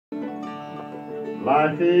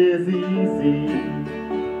Life is easy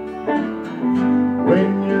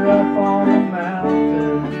when you're up on a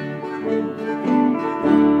mountain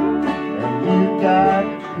and you got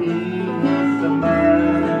peace of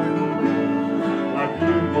mind like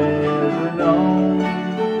you've never known.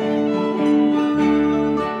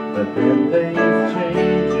 But then things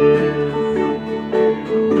changes.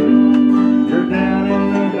 You're down in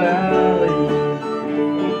the valley.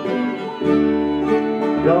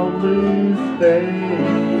 Don't lose faith,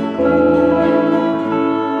 boy.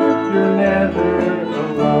 You're never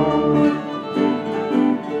alone.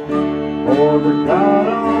 For the God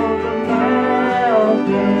on the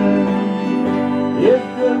mountain is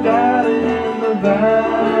the God in the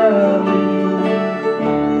valley.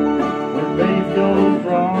 When things go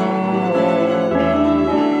wrong,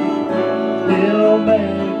 He'll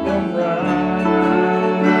make them right.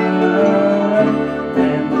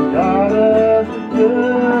 And the God of the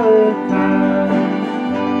good times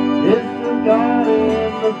is the God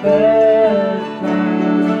in the bad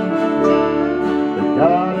times. The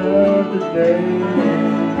God of the day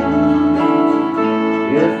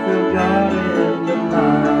is the God in the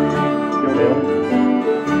night. Go Bill.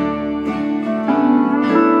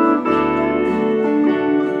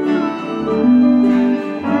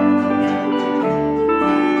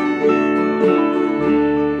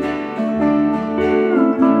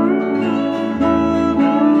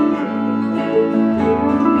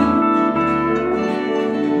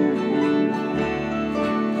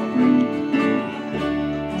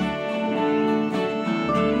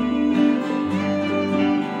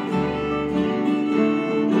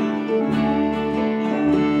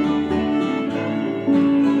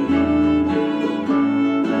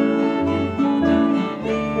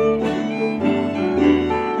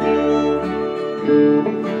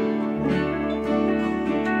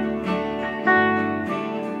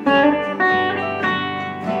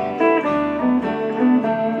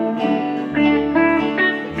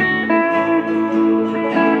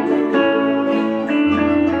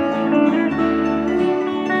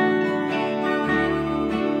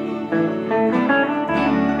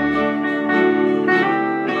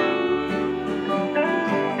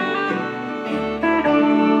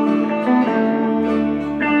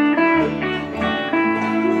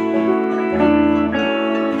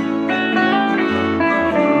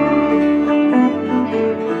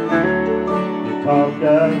 Talk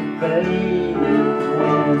of faith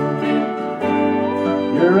when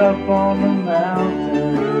you're up on the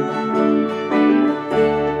mountain,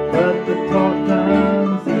 but the talk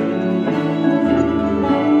comes easy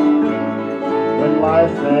when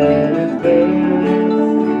life's at its best.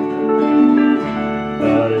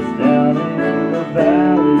 But it's down in the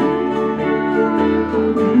valley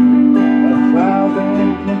of trials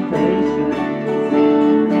and temptations.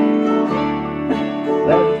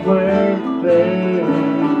 That's where faith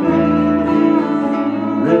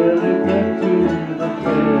really put to the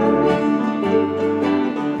test.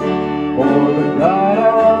 For the God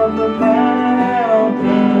on the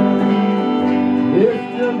mountain is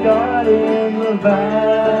still God in the valley.